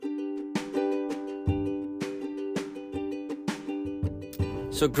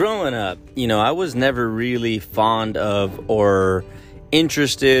So growing up, I was never really fond of or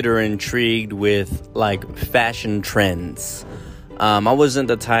interested or intrigued with like fashion trends. I wasn't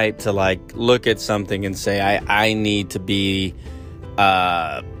the type to like look at something and say I need to be,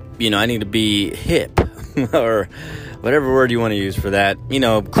 I need to be hip or whatever word you want to use for that.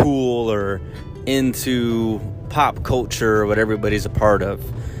 Cool or into pop culture or what everybody's a part of.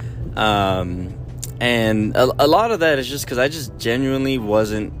 And a lot of that is just because I just genuinely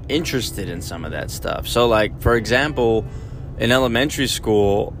wasn't interested in some of that stuff. So, like, for example, in elementary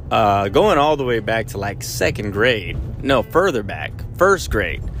school, going all the way back to, like, further back, first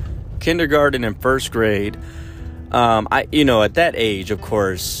grade, kindergarten and first grade, at that age, of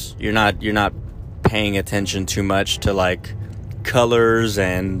course, you're not paying attention too much to, like, colors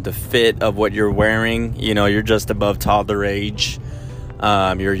and the fit of what you're wearing. You're just above toddler age.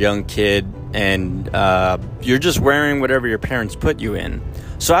 You're a young kid, and you're just wearing whatever your parents put you in.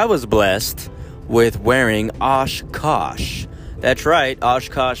 So I was blessed with wearing OshKosh. That's right,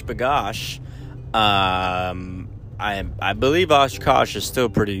 OshKosh B'gosh. I believe OshKosh is still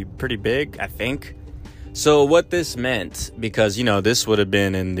pretty big, I think. So what this meant, because this would have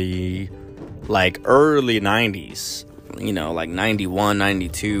been in the like early 90s, like 91,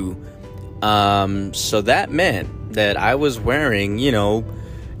 92. So that meant that I was wearing, yellow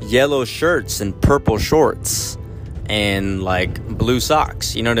shirts and purple shorts and like blue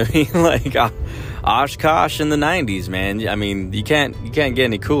socks. You know what I mean? Like OshKosh in the 90s, man. I mean, you can't get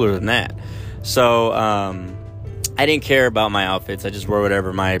any cooler than that. So I didn't care about my outfits. I just wore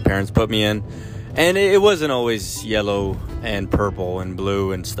whatever my parents put me in, and it wasn't always yellow and purple and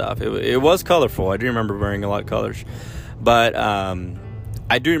blue and stuff. It was colorful. I do remember wearing a lot of colors, but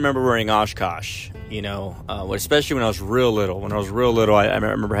I do remember wearing OshKosh. Especially when I was real little. When I was real little, I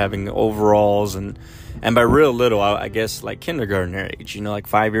remember having overalls, and by real little, I guess like kindergarten age, like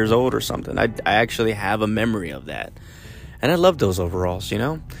 5 years old or something. I actually have a memory of that, and I loved those overalls,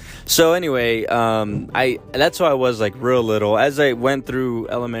 So anyway, that's why I was like real little. As I went through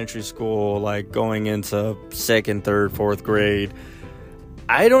elementary school, like going into second, third, fourth grade,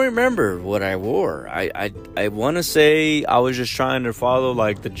 I don't remember what I wore. I want to say I was just trying to follow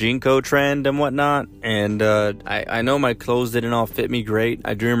like the JNCO trend and whatnot. And I know my clothes didn't all fit me great.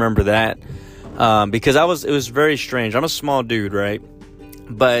 I do remember that because it was very strange. I'm a small dude, right?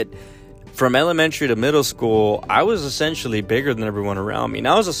 But from elementary to middle school, I was essentially bigger than everyone around me.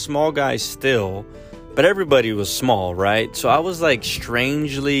 Now I was a small guy still, but everybody was small, right? So I was like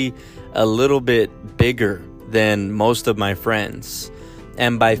strangely a little bit bigger than most of my friends.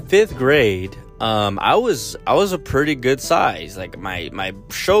 And by fifth grade, I was a pretty good size. Like my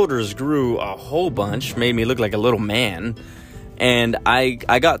shoulders grew a whole bunch, made me look like a little man. And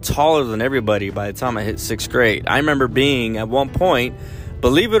I got taller than everybody by the time I hit sixth grade. I remember being at one point,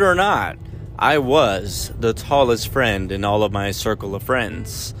 believe it or not, I was the tallest friend in all of my circle of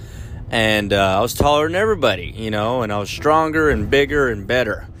friends. And I was taller than everybody, and I was stronger and bigger and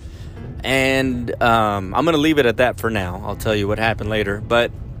better. And I'm going to leave it at that for now. I'll tell you what happened later.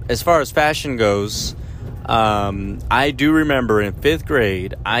 But as far as fashion goes, I do remember in fifth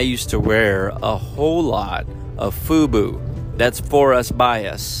grade, I used to wear a whole lot of FUBU. That's for us, by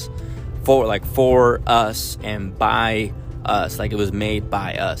us. For us and by us. Like it was made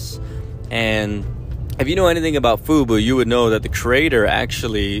by us. And if you know anything about FUBU, you would know that the creator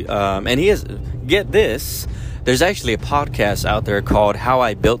actually, and he has, get this, there's actually a podcast out there called How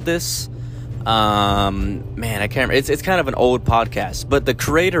I Built This. I can't remember. It's kind of an old podcast, but the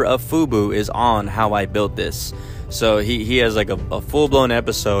creator of FUBU is on How I Built This. So he has like a full-blown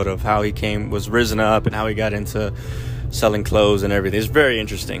episode of how he was risen up and how he got into selling clothes and everything. It's very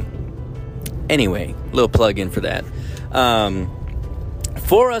interesting. Anyway, little plug in for that.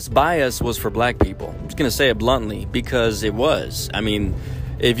 For us, by us was for black people. I'm just going to say it bluntly because it was. I mean,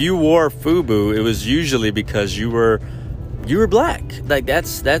 if you wore FUBU, it was usually because you were black. Like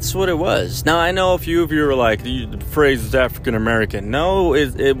that's what it was. Now I know a few of you are like, the phrase is African American. No,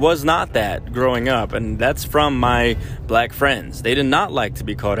 it was not that growing up, and that's from my black friends. They did not like to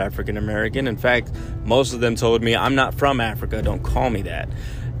be called African American. In fact, most of them told me, I'm not from Africa, don't call me that.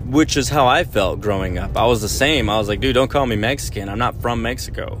 Which is how I felt growing up. I was the same. I was like, dude, don't call me Mexican. I'm not from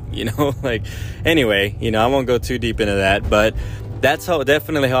Mexico. Anyway, I won't go too deep into that, but that's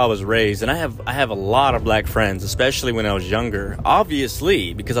definitely how I was raised. And I have a lot of black friends, especially when I was younger.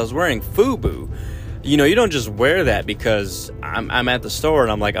 Obviously, because I was wearing FUBU. You don't just wear that because I'm at the store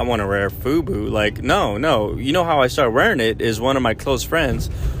and I'm like, I want to wear FUBU. Like, no. You know how I started wearing it is one of my close friends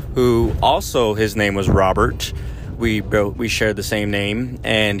who also, his name was Robert. We shared the same name,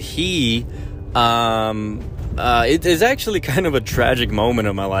 and he It is actually kind of a tragic moment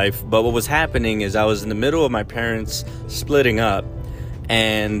of my life, but what was happening is I was in the middle of my parents splitting up,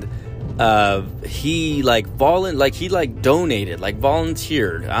 and he donated, like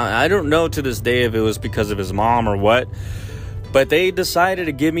volunteered. I don't know to this day if it was because of his mom or what, but they decided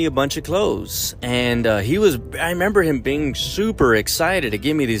to give me a bunch of clothes. And I remember him being super excited to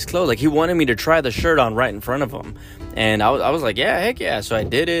give me these clothes. Like, he wanted me to try the shirt on right in front of him. And I was like, yeah, heck yeah. So I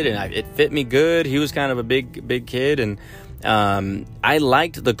did it, and it fit me good. He was kind of a big kid, and I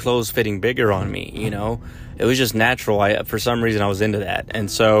liked the clothes fitting bigger on me, you know. It was just natural. For some reason, I was into that. And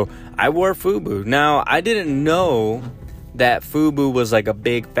so I wore FUBU. Now, I didn't know that FUBU was like a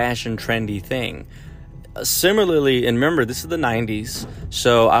big fashion trendy thing. Similarly, and remember, this is the 90s,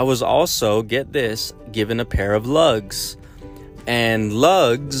 so I was also, get this, given a pair of lugs. And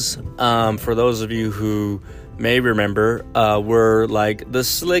lugs, for those of you who may remember, were like the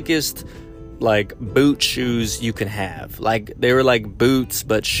slickest, like, boot shoes you can have. Like, they were like boots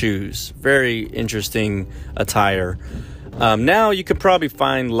but shoes. Very interesting attire. Now you could probably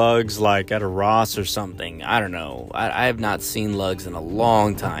find lugs like at a Ross or something. I don't know. I have not seen lugs in a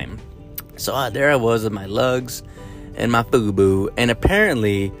long time. So there I was with my lugs and my FUBU, and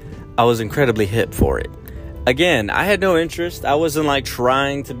apparently I was incredibly hip for it. Again, I had no interest. I wasn't like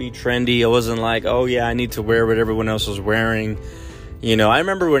trying to be trendy. I wasn't like, oh yeah, I need to wear what everyone else was wearing. You know, I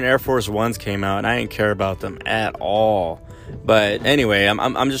remember when Air Force Ones came out, and I didn't care about them at all. But anyway,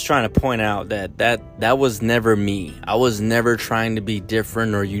 I'm just trying to point out that was never me. I was never trying to be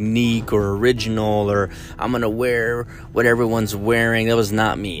different or unique or original, or I'm gonna wear what everyone's wearing. That was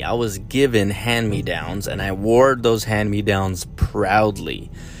not me. I was given hand-me-downs, and I wore those hand-me-downs proudly.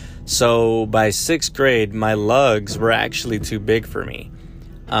 So by 6th grade, my lugs were actually too big for me.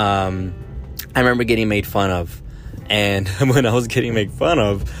 I remember getting made fun of. And when I was getting made fun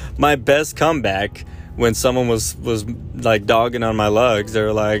of, my best comeback, when someone was like dogging on my lugs, they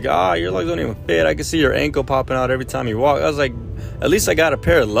were like, your lugs don't even fit. I can see your ankle popping out every time you walk. I was like, at least I got a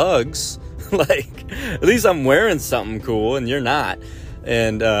pair of lugs. Like, at least I'm wearing something cool, and you're not.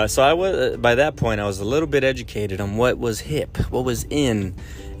 And so I was, by that point, I was a little bit educated on what was hip, what was in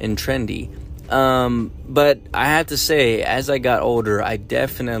and trendy. But I have to say, as I got older, I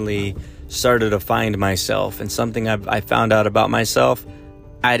definitely started to find myself. And something I found out about myself,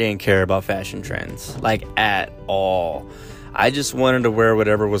 I didn't care about fashion trends, like, at all. I just wanted to wear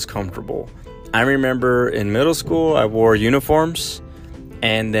whatever was comfortable. I remember in middle school, I wore uniforms.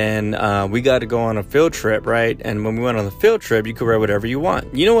 And then we got to go on a field trip, right? And when we went on the field trip, you could wear whatever you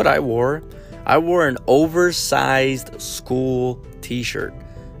want. You know what I wore? I wore an oversized school t-shirt.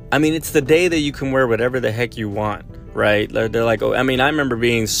 I mean, it's the day that you can wear whatever the heck you want, right? They're like, oh, I mean, I remember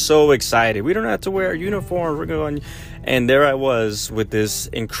being so excited. We don't have to wear a uniform. We're going. And there I was with this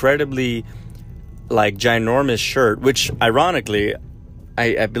incredibly, like, ginormous shirt, which, ironically,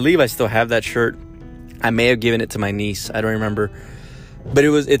 I believe I still have that shirt. I may have given it to my niece. I don't remember. But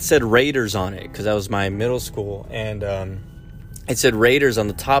it said Raiders on it, because that was my middle school, and it said Raiders on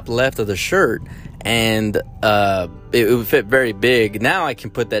the top left of the shirt, and it would fit very big. Now I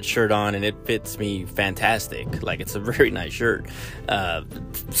can put that shirt on, and it fits me fantastic. Like, it's a very nice shirt.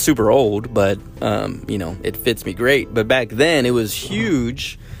 Super old, but you know, it fits me great. But back then it was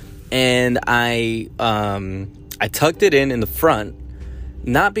huge, and I tucked it in the front.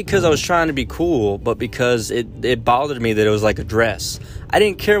 Not because I was trying to be cool, but because it bothered me that it was like a dress. I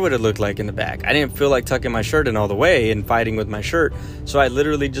didn't care what it looked like in the back. I didn't feel like tucking my shirt in all the way and fighting with my shirt. So I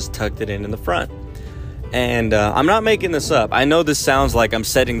literally just tucked it in the front. And I'm not making this up. I know this sounds like I'm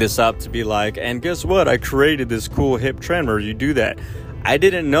setting this up to be like, and guess what? I created this cool hip trend where you do that. I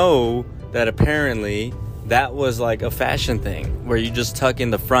didn't know that apparently that was like a fashion thing where you just tuck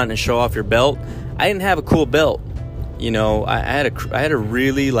in the front and show off your belt. I didn't have a cool belt. You know, I had a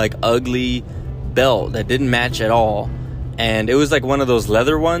really, like, ugly belt that didn't match at all. And it was like one of those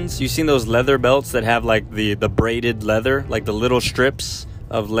leather ones. You've seen those leather belts that have like the braided leather, like the little strips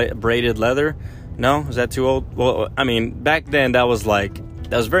of braided leather? No? Is that too old? Well, I mean, back then that was very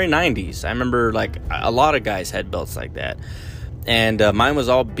 90s. I remember, like, a lot of guys had belts like that. And mine was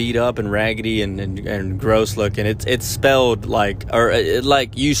all beat up and raggedy and gross looking. It's spelled like,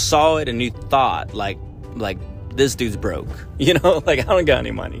 like you saw it and you thought like this dude's broke, you know, like, I don't got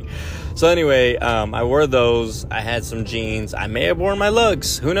any money. So anyway, I wore those. I had some jeans. I may have worn my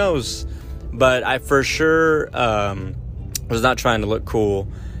lugs, who knows, but I for sure was not trying to look cool.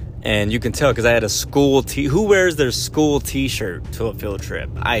 And you can tell because I had a school who wears their school t-shirt to a field trip?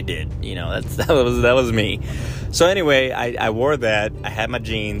 I did, you know. that was me. So anyway, I wore that. I had my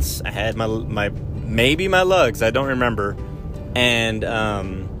jeans. I had my maybe my lugs, I don't remember. And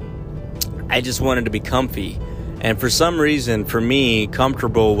I just wanted to be comfy. And for some reason, for me,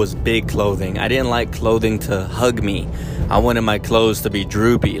 comfortable was big clothing. I didn't like clothing to hug me. I wanted my clothes to be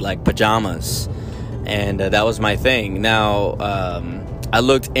droopy, like pajamas. And that was my thing. Now, I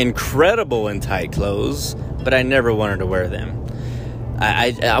looked incredible in tight clothes, but I never wanted to wear them.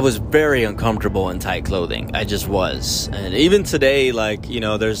 I was very uncomfortable in tight clothing. I just was. And even today, like, you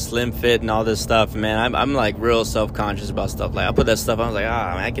know, there's slim fit and all this stuff, man, I'm like real self-conscious about stuff. Like, I put that stuff on, I was like,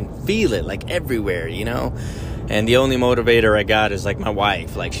 man, I can feel it like everywhere, you know? And the only motivator I got is like my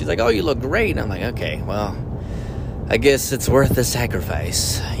wife. Like, she's like, oh, you look great. And I'm like, okay, well, I guess it's worth the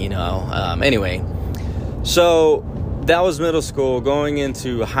sacrifice, you know? Anyway, so that was middle school. Going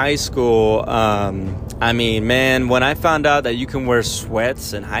into high school, I mean, man, when I found out that you can wear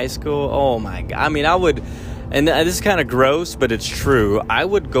sweats in high school, oh my God. I mean, I would, and this is kind of gross, but it's true. I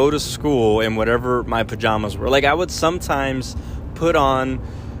would go to school in whatever my pajamas were. Like, I would sometimes put on,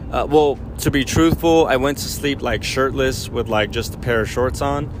 well, to be truthful, I went to sleep like shirtless with like just a pair of shorts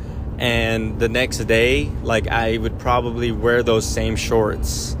on. And the next day, like, I would probably wear those same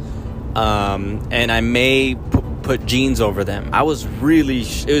shorts. And I may put jeans over them. I was really,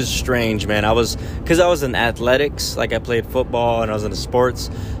 it was strange, man. Because I was in athletics, like I played football and I was into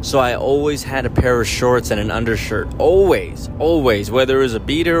sports. So I always had a pair of shorts and an undershirt. Always, whether it was a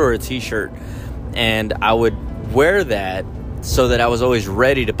beater or a t-shirt. And I would wear that so that I was always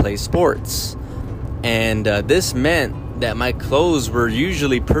ready to play sports. And this meant that my clothes were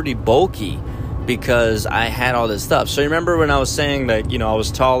usually pretty bulky because I had all this stuff. So you remember when I was saying that, you know, I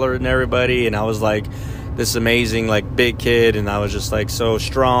was taller than everybody and I was like this amazing like big kid and I was just like so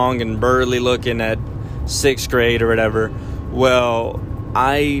strong and burly looking at 6th grade or whatever. Well,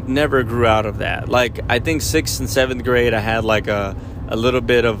 I never grew out of that. Like, I think 6th and 7th grade I had like a little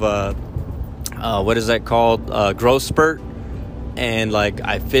bit of a what is that called, growth spurt, and like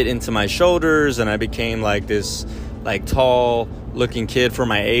I fit into my shoulders and I became like this like tall looking kid for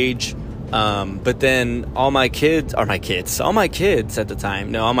my age. But then all my kids at the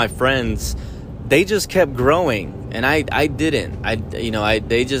time, all my friends, they just kept growing and I didn't.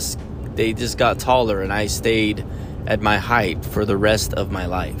 They just got taller and I stayed at my height for the rest of my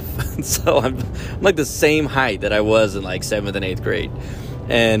life. So I'm like the same height that I was in like 7th and 8th grade.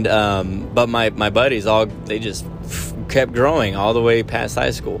 And but my buddies they just kept growing all the way past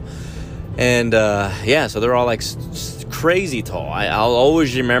high school. And so they're all like crazy tall. I'll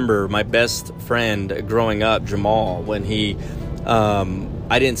always remember my best friend growing up, Jamal, when he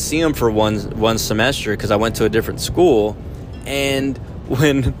I didn't see him for one semester because I went to a different school. And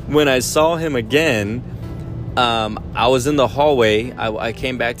when I saw him again, I was in the hallway. I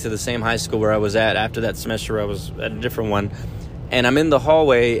came back to the same high school where I was at after that semester. I was at a different one. And I'm in the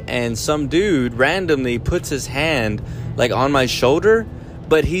hallway and some dude randomly puts his hand like on my shoulder,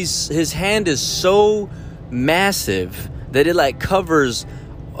 but his hand is so massive that it like covers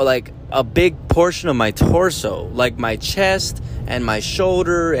like a big portion of my torso, like my chest and my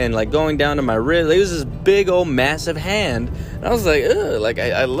shoulder and like going down to my wrist. Like, it was this big old massive hand. And I was like, ugh. Like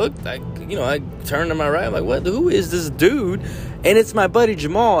I looked, I turned to my right. I'm like, what? Who is this dude? And it's my buddy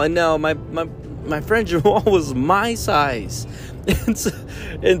Jamal. And now my friend Jamal was my size.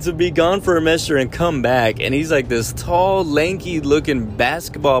 And to be gone for a semester and come back, and he's like this tall, lanky looking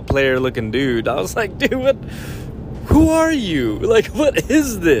basketball player looking dude. I was like, dude, who are you? Like, what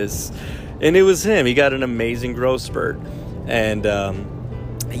is this? And it was him. He got an amazing growth spurt. And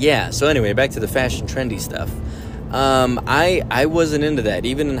so anyway, back to the fashion trendy stuff. I wasn't into that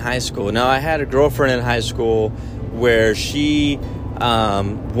even in high school. Now, I had a girlfriend in high school where she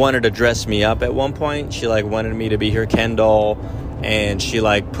wanted to dress me up at one point. She like wanted me to be her Ken doll, and she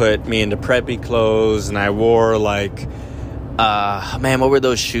like put me into preppy clothes, and I wore like what were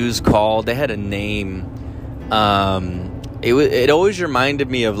those shoes called? They had a name. It always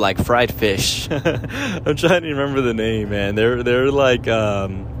reminded me of like fried fish. I'm trying to remember the name, man. They're like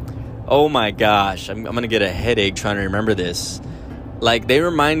oh my gosh, I'm gonna get a headache trying to remember this. Like, they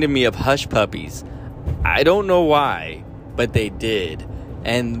reminded me of Hush Puppies. I don't know why, but they did.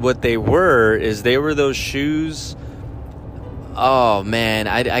 And what they were those shoes. Oh man,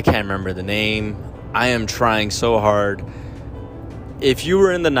 I can't remember the name. I am trying so hard. If you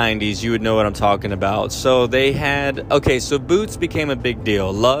were in the 90s, you would know what I'm talking about. So they had, so boots became a big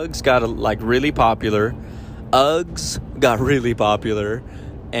deal. Lugs got really popular. Uggs got really popular.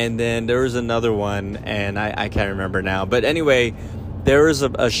 And then there was another one, and I can't remember now. But anyway, there was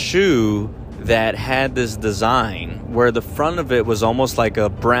a shoe that had this design where the front of it was almost like a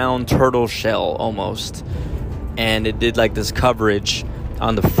brown turtle shell almost. And it did like this coverage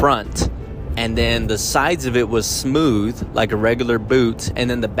on the front. And then the sides of it was smooth, like a regular boot. And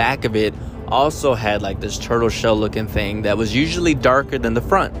then the back of it also had like this turtle shell looking thing that was usually darker than the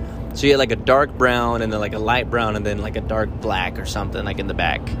front. So you had like a dark brown and then like a light brown and then like a dark black or something like in the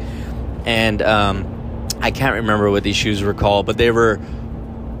back. And I can't remember what these shoes were called, but they were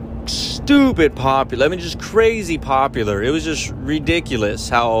stupid popular. I mean, just crazy popular. It was just ridiculous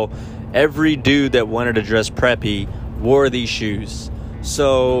how every dude that wanted to dress preppy wore these shoes.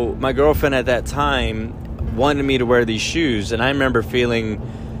 So my girlfriend at that time wanted me to wear these shoes, and I remember feeling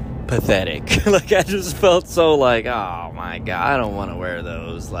pathetic. Like, I just felt so like, oh my god, I don't want to wear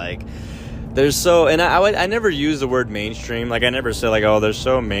those. Like, they're so, and I never used the word mainstream. Like, I never said like, oh, they're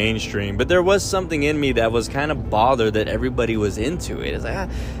so mainstream, but there was something in me that was kind of bothered that everybody was into it. It's like,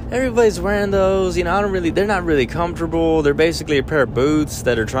 everybody's wearing those, you know. They're not really comfortable. They're basically a pair of boots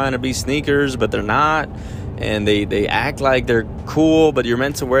that are trying to be sneakers, but they're not. And they act like they're cool, but you're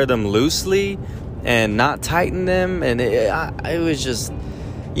meant to wear them loosely and not tighten them. And it was just,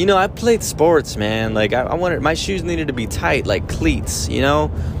 you know, I played sports, man. Like, I wanted, my shoes needed to be tight, like cleats, you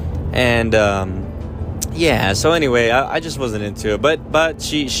know. And yeah, so anyway, I just wasn't into it. But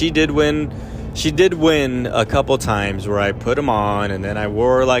she did win. She did win a couple times where I put them on, and then I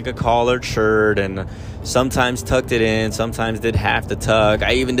wore like a collared shirt, and sometimes tucked it in, sometimes did half the tuck.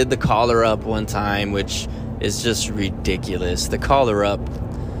 I even did the collar up one time, which is just ridiculous. The collar up.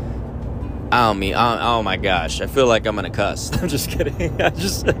 Oh my gosh, I feel like I'm gonna cuss. I'm just kidding.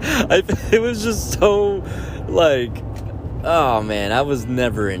 It was just so like, oh man, I was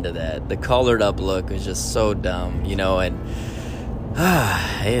never into that. The collared up look was just so dumb, you know. And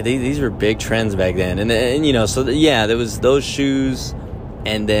these were big trends back then. And you know, so yeah, there was those shoes,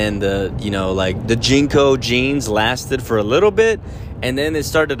 and then the, you know, like the Jinko jeans lasted for a little bit, and then it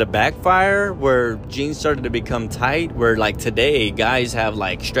started to backfire where jeans started to become tight, where like today guys have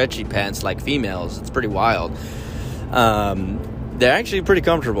like stretchy pants like females. It's pretty wild. They're actually pretty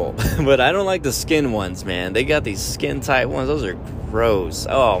comfortable, but I don't like the skin ones, man. They got these skin tight ones. Those are gross.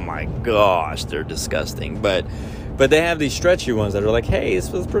 Oh my gosh, they're disgusting. But they have these stretchy ones that are like, hey, this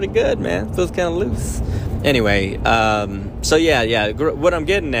feels pretty good, man. It feels kind of loose. Anyway, so yeah. What I'm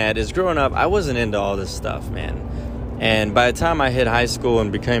getting at is, growing up, I wasn't into all this stuff, man. And by the time I hit high school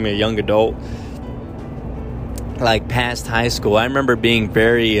and became a young adult, like past high school, I remember being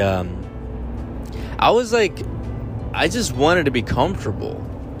very, I just wanted to be comfortable.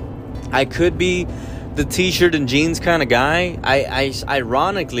 I could be the t-shirt and jeans kind of guy. I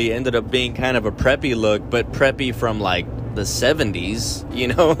ironically ended up being kind of a preppy look, but preppy from like the 70s, you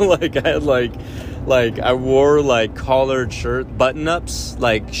know. Like, I had like I wore like collared shirt button-ups,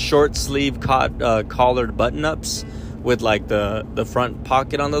 like short sleeve collared button-ups with like the front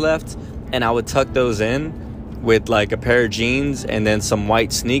pocket on the left, and I would tuck those in with like a pair of jeans and then some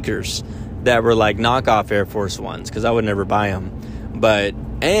white sneakers that were like knockoff Air Force Ones, because I would never buy them. But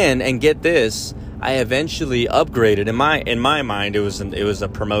and get this, I eventually upgraded. In my mind, it was a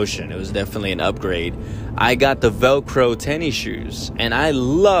promotion. It was definitely an upgrade. I got the Velcro tennis shoes, and I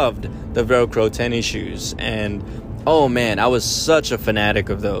loved the Velcro tennis shoes. And oh man, I was such a fanatic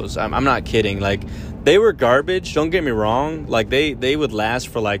of those. I'm not kidding. Like, they were garbage. Don't get me wrong. Like, they would last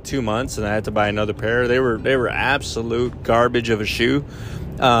for like 2 months, and I had to buy another pair. They were absolute garbage of a shoe.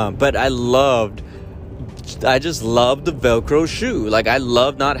 But I just loved the Velcro shoe. Like, I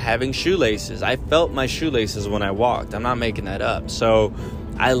loved not having shoelaces. I felt my shoelaces when I walked. I'm not making that up. So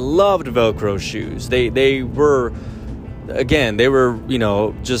I loved Velcro shoes. They were, again, you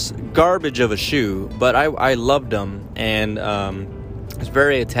know, just garbage of a shoe, but I loved them, and I was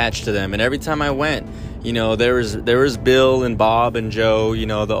very attached to them. And every time I went, you know, there was Bill and Bob and Joe, you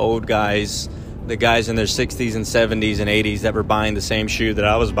know, the old guys, the guys in their 60s and 70s and 80s that were buying the same shoe that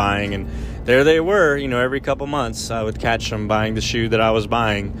I was buying. And there they were, you know, every couple months I would catch them buying the shoe that I was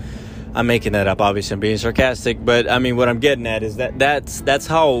buying. I'm making that up, obviously I'm being sarcastic, but I mean, what I'm getting at is that's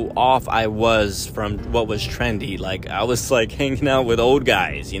how off I was from what was trendy. Like, I was like hanging out with old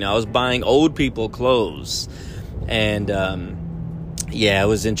guys, you know, I was buying old people clothes. And yeah, it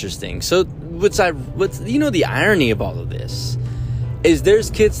was interesting. So what's you know, the irony of all of this is there's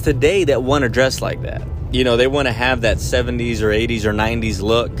kids today that want to dress like that. You know, they want to have that 70s or 80s or 90s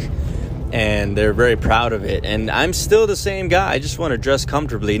look, and they're very proud of it. And I'm still the same guy. I just want to dress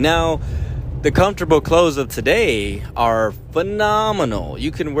comfortably. Now, the comfortable clothes of today are phenomenal.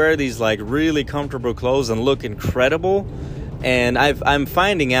 You can wear these like really comfortable clothes and look incredible. And I'm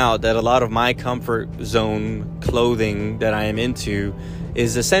finding out that a lot of my comfort zone clothing that I am into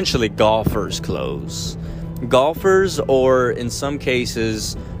is essentially golfers' clothes. Golfers, or in some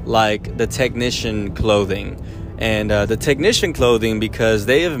cases like the technician clothing. And the technician clothing, because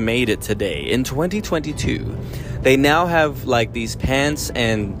they have made it today in 2022, they now have like these pants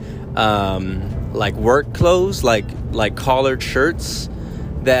and like work clothes, like collared shirts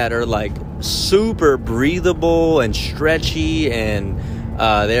that are like super breathable and stretchy, and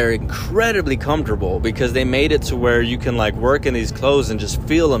they're incredibly comfortable because they made it to where you can like work in these clothes and just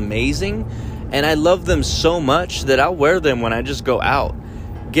feel amazing. And I love them so much that I'll wear them when I just go out.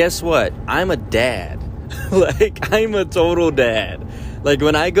 Guess what? I'm a dad. Like, I'm a total dad. Like,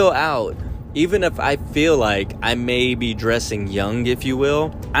 when I go out, even if I feel like I may be dressing young, if you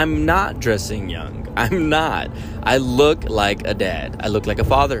will, I'm not dressing young. I'm not. I look like a dad. I look like a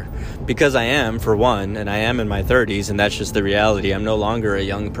father. Because I am, for one, and I am in my 30s, and that's just the reality. I'm no longer a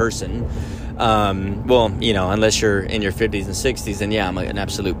young person. Well, you know, unless you're in your 50s and 60s, then yeah, I'm an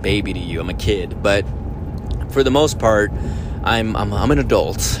absolute baby to you. I'm a kid. But for the most part, I'm an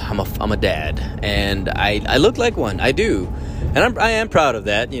adult. I'm a dad, and I look like one. I do, and I am proud of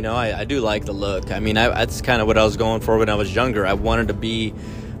that. You know, I do like the look. I mean, that's kind of what I was going for when I was younger. I wanted to be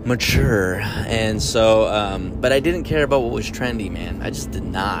mature, and so but I didn't care about what was trendy, man. I just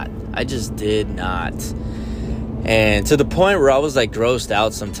did not. And to the point where I was like grossed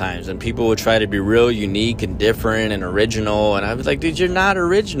out sometimes, and people would try to be real unique and different and original, and I was like, dude, you're not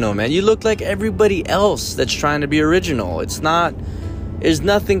original, man. You look like everybody else that's trying to be original. There's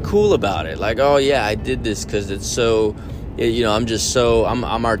nothing cool about it. Like, oh yeah, I did this because it's so, you know,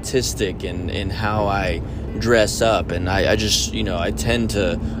 I'm artistic in how I dress up, and I just, you know, I tend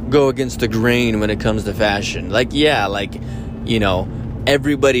to go against the grain when it comes to fashion. Like, yeah, like, you know,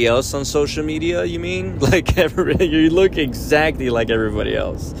 everybody else on social media, you mean? Like, you look exactly like everybody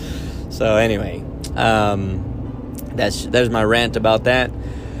else. So anyway, there's my rant about that.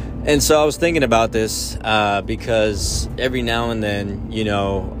 And so I was thinking about this because every now and then, you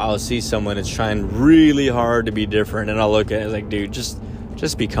know, I'll see someone that's trying really hard to be different, and I'll look at it like, dude, just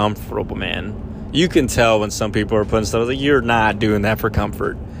be comfortable, man. You can tell when some people are putting stuff like, you're not doing that for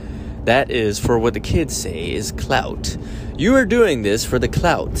comfort. That is for what the kids say is clout. You are doing this for the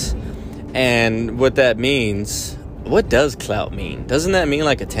clout. And what that means, what does clout mean? Doesn't that mean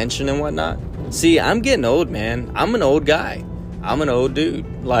like attention and whatnot? See, I'm getting old, man. I'm an old guy. I'm an old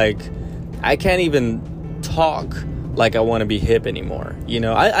dude. Like, I can't even talk like I want to be hip anymore. You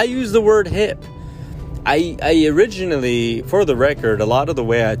know, I use the word hip. I originally, for the record, a lot of the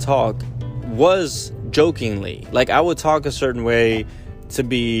way I talk was jokingly. Like, I would talk a certain way to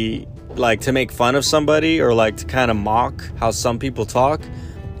be like to make fun of somebody, or like to kind of mock how some people talk.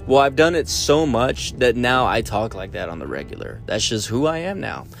 Well, I've done it so much that now I talk like that on the regular. That's just who I am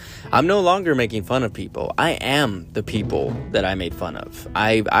now. I'm no longer making fun of people. I am the people that I made fun of.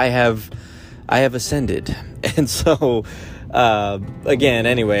 I have ascended. And so again,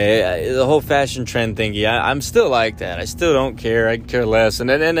 anyway, the whole fashion trend thingy, I'm still like that. I still don't care. I care less. And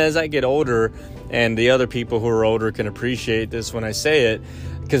then as I get older, and the other people who are older can appreciate this when I say it,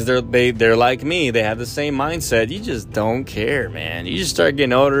 because they're like me. They have the same mindset. You just don't care, man. You just start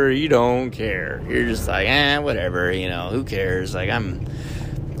getting older, you don't care. You're just like, whatever, you know, who cares? Like, I'm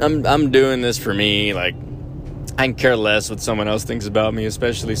doing this for me. Like, I can care less what someone else thinks about me,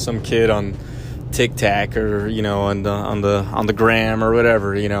 especially some kid on TikTok, or, you know, on the gram or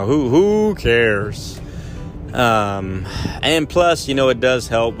whatever. You know, who cares? And plus, you know, it does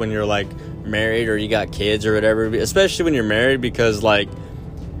help when you're like married or you got kids or whatever, especially when you're married, because like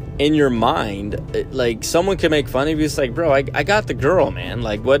in your mind, like, someone can make fun of you. It's like, bro, I got the girl, man.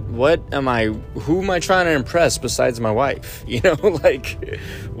 Like, who am I trying to impress besides my wife? You know, like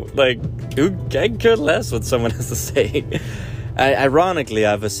who, I care less what someone has to say. Ironically,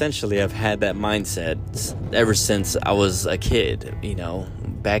 I've had that mindset ever since I was a kid, you know,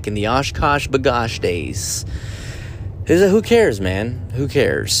 back in the Oshkosh Bagosh days. Who cares, man? Who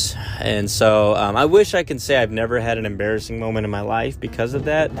cares? And so I wish I could say I've never had an embarrassing moment in my life because of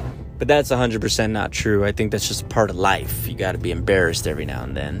that, but that's 100% not true. I think that's just part of life. You got to be embarrassed every now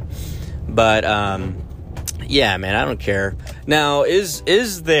and then. But yeah, man, I don't care. Now,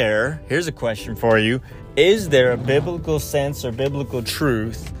 is there, here's a question for you, is there a biblical sense or biblical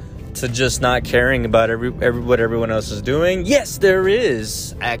truth to just not caring about what everyone else is doing? Yes, there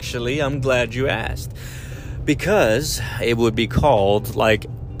is, actually. I'm glad you asked. Because it would be called, like,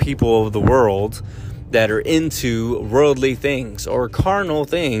 people of the world that are into worldly things or carnal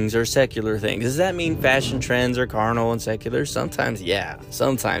things or secular things. Does that mean fashion trends are carnal and secular? Sometimes, yeah.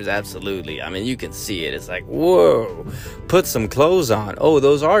 Sometimes, absolutely. I mean, you can see it. It's like, whoa, put some clothes on. Oh,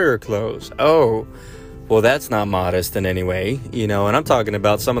 those are your clothes. Oh, well, that's not modest in any way, you know, and I'm talking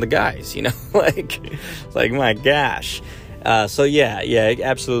about some of the guys, you know, like my gosh. So yeah, it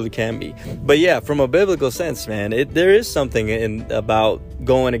absolutely can be. But yeah, from a biblical sense, man, there is something about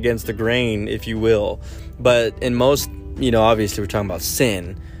going against the grain, if you will. But in most, you know, obviously we're talking about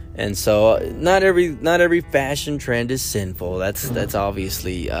sin. And so not every fashion trend is sinful. That's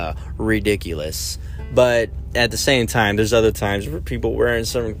obviously ridiculous. But at the same time, there's other times where people wearing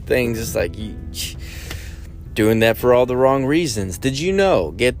certain things, it's like doing that for all the wrong reasons. Did you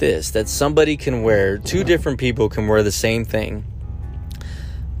know, get this, that two different people can wear the same thing,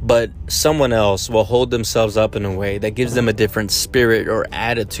 but someone else will hold themselves up in a way that gives them a different spirit or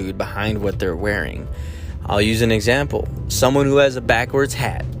attitude behind what they're wearing? I'll use an example. Someone who has a backwards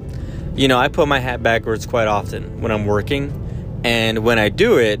hat. I put my hat backwards quite often when I'm working, and when I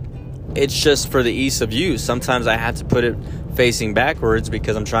do it, it's just for the ease of use. Sometimes I have to put it facing backwards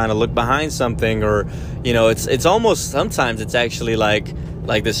because I'm trying to look behind something, or it's almost, sometimes it's actually like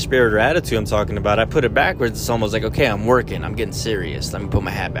the spirit or attitude I'm talking about. I put it backwards, it's almost like, okay, I'm working, I'm getting serious, let me put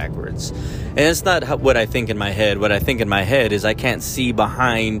my hat backwards. And it's not what I think in my head. What I think in my head is I can't see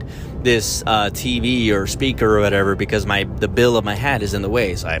behind this TV or speaker or whatever because the bill of my hat is in the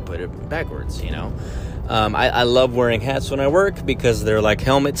way, so I put it backwards. I love wearing hats when I work because they're like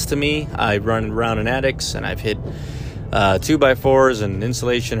helmets to me. I run around in attics, and I've hit 2x4s and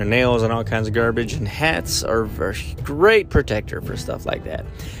insulation and nails and all kinds of garbage, and hats are a great protector for stuff like that.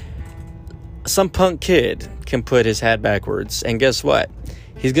 Some punk kid can put his hat backwards, and guess what?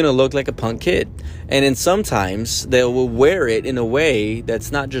 He's gonna look like a punk kid. And then sometimes they will wear it in a way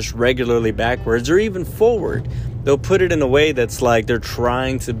that's not just regularly backwards or even forward. They'll put it in a way that's like they're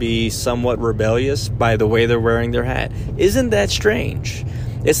trying to be somewhat rebellious by the way they're wearing their hat. Isn't that strange?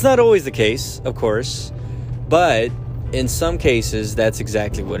 It's not always the case, of course, but in some cases, that's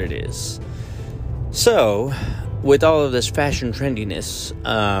exactly what it is. So, with all of this fashion trendiness,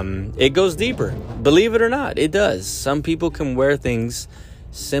 it goes deeper. Believe it or not, it does. Some people can wear things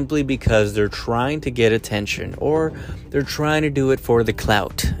simply because they're trying to get attention, or they're trying to do it for the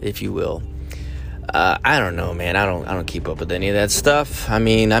clout, if you will. I don't know, man. I don't keep up with any of that stuff. I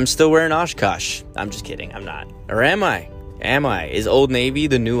mean, I'm still wearing Oshkosh. I'm just kidding. I'm not. Or am I? Is Old Navy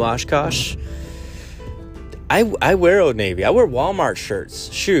the new Oshkosh? I wear Old Navy. I wear Walmart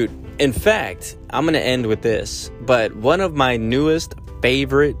shirts. Shoot. In fact, I'm going to end with this. But one of my newest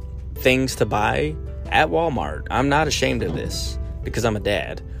favorite things to buy at Walmart, I'm not ashamed of this because I'm a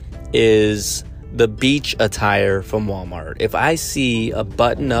dad, is the beach attire from Walmart. If I see a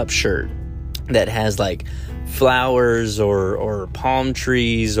button-up shirt that has like flowers or palm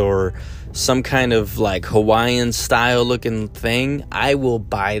trees or some kind of like Hawaiian style looking thing, I will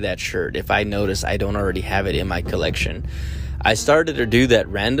buy that shirt if I notice I don't already have it in my collection. I started to do that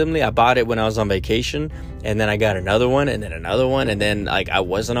randomly. I bought it when I was on vacation, and then I got another one, and then another one, and then like I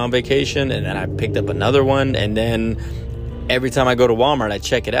wasn't on vacation, and then I picked up another one, and then every time I go to Walmart, I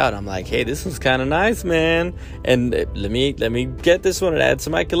check it out. I'm like, hey, this one's kind of nice, man. And let me get this one and add to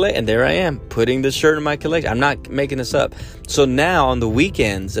my collection. And there I am, putting this shirt in my collection. I'm not making this up. So now on the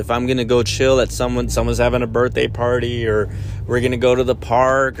weekends, if I'm going to go chill at someone's having a birthday party, or we're going to go to the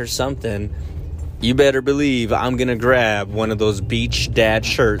park or something, you better believe I'm going to grab one of those beach dad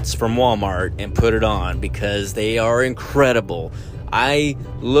shirts from Walmart and put it on, because they are incredible. I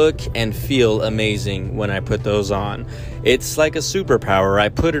look and feel amazing when I put those on. It's like a superpower. I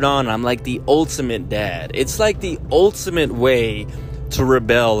put it on, I'm like the ultimate dad. It's like the ultimate way to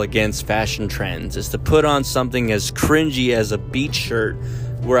rebel against fashion trends, is to put on something as cringy as a beach shirt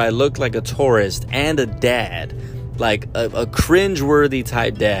where I look like a tourist and a dad, like a cringe-worthy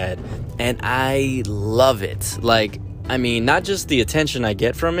type dad, and I love it. Like, I mean, not just the attention I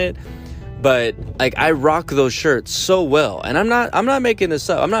get from it, but like I rock those shirts so well. And I'm not making this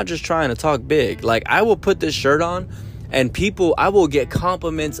up. I'm not just trying to talk big. Like, I will put this shirt on and I will get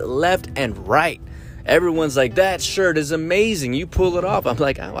compliments left and right. Everyone's like, that shirt is amazing, you pull it off. I'm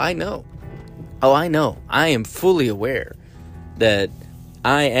like, oh, I know. I am fully aware that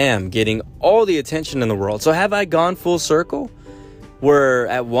I am getting all the attention in the world. So have I gone full circle? Where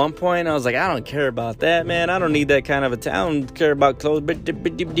at one point I was like, I don't care about that, man. I don't need that kind of I don't care about clothes, but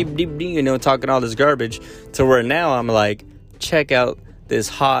talking all this garbage. To where now I'm like, check out this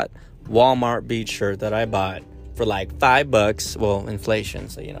hot Walmart beach shirt that I bought for like $5. Well, inflation,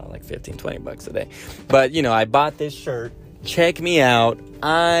 so like $15-20 a day. But I bought this shirt. Check me out.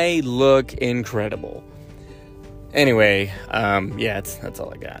 I look incredible. Anyway, that's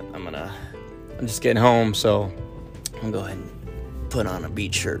all I got. I'm just getting home, so I'm gonna go ahead and put on a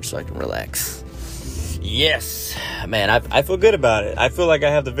beach shirt so I can relax. Yes, man, I feel good about it. I feel like I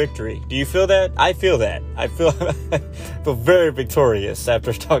have the victory. Do you feel that? I feel that. I feel very victorious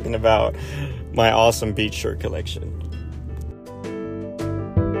after talking about my awesome beach shirt collection.